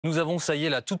Nous avons, ça y est,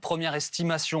 la toute première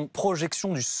estimation,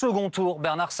 projection du second tour.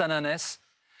 Bernard Sananès,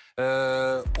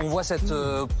 on voit cette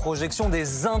projection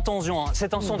des intentions. Hein.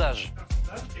 C'est un sondage.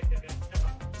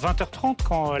 20h30,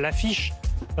 quand l'affiche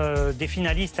des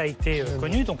finalistes a été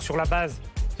connue, donc sur la base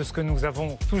de ce que nous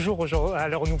avons toujours à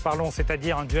l'heure où nous parlons,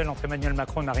 c'est-à-dire un duel entre Emmanuel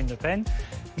Macron et Marine Le Pen.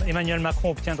 Emmanuel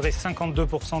Macron obtiendrait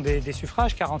 52% des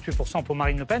suffrages, 48% pour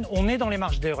Marine Le Pen. On est dans les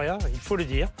marges d'erreur, il faut le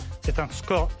dire. C'est un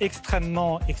score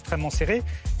extrêmement serré,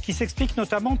 qui s'explique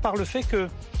notamment par le fait que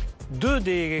deux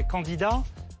des candidats,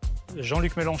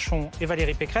 Jean-Luc Mélenchon et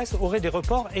Valérie Pécresse, auraient des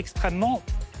reports extrêmement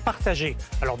partagés.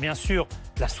 Alors bien sûr,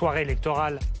 la soirée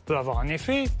électorale peut avoir un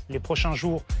effet, les prochains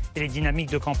jours et les dynamiques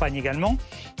de campagne également,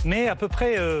 mais à peu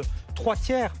près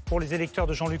 3/3 pour les électeurs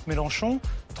de Jean-Luc Mélenchon,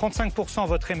 35%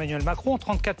 voteraient Emmanuel Macron,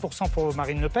 34% pour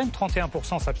Marine Le Pen,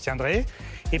 31% s'abstiendraient.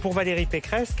 Et pour Valérie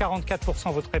Pécresse,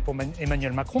 44% voteraient pour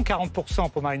Emmanuel Macron, 40%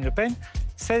 pour Marine Le Pen,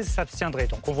 16% s'abstiendraient.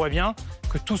 Donc on voit bien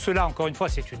que tout cela, encore une fois,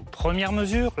 c'est une première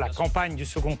mesure. La campagne du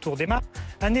second tour démarre.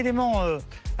 Un élément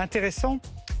intéressant,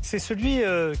 c'est celui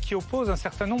qui oppose un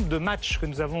certain nombre de matchs que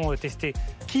nous avons testés.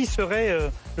 Qui serait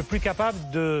le plus capable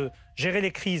de gérer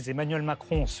les crises? Emmanuel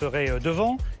Macron serait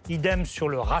devant. Idem sur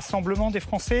le rassemblement des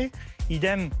Français.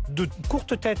 Idem de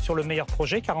courte tête sur le meilleur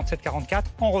projet, 47-44.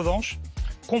 En revanche,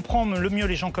 comprendre le mieux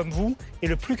les gens comme vous et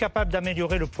le plus capable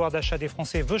d'améliorer le pouvoir d'achat des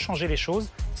Français veut changer les choses.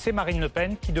 C'est Marine Le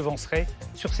Pen qui devancerait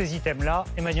sur ces items-là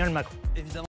Emmanuel Macron. Évidemment.